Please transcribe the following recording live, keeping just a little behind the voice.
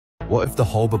What if the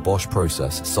Haber-Bosch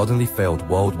process suddenly failed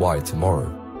worldwide tomorrow?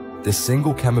 This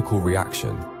single chemical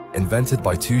reaction, invented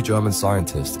by two German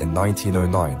scientists in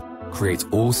 1909, creates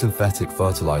all synthetic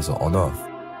fertilizer on Earth.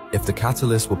 If the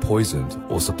catalysts were poisoned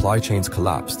or supply chains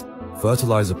collapsed,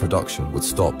 fertilizer production would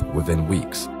stop within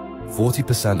weeks.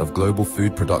 40% of global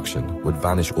food production would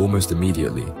vanish almost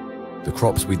immediately. The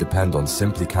crops we depend on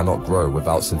simply cannot grow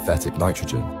without synthetic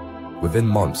nitrogen. Within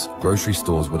months, grocery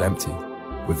stores would empty.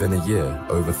 Within a year,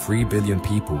 over 3 billion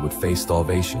people would face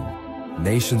starvation.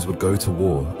 Nations would go to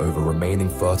war over remaining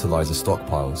fertilizer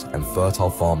stockpiles and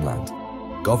fertile farmland.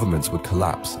 Governments would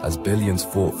collapse as billions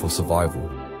fought for survival.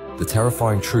 The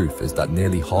terrifying truth is that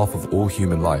nearly half of all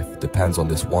human life depends on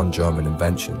this one German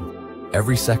invention.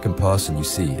 Every second person you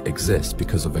see exists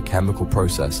because of a chemical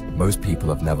process most people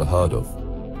have never heard of.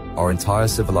 Our entire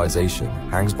civilization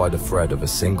hangs by the thread of a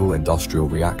single industrial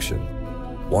reaction.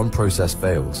 One process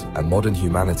fails, and modern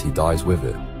humanity dies with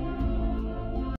it.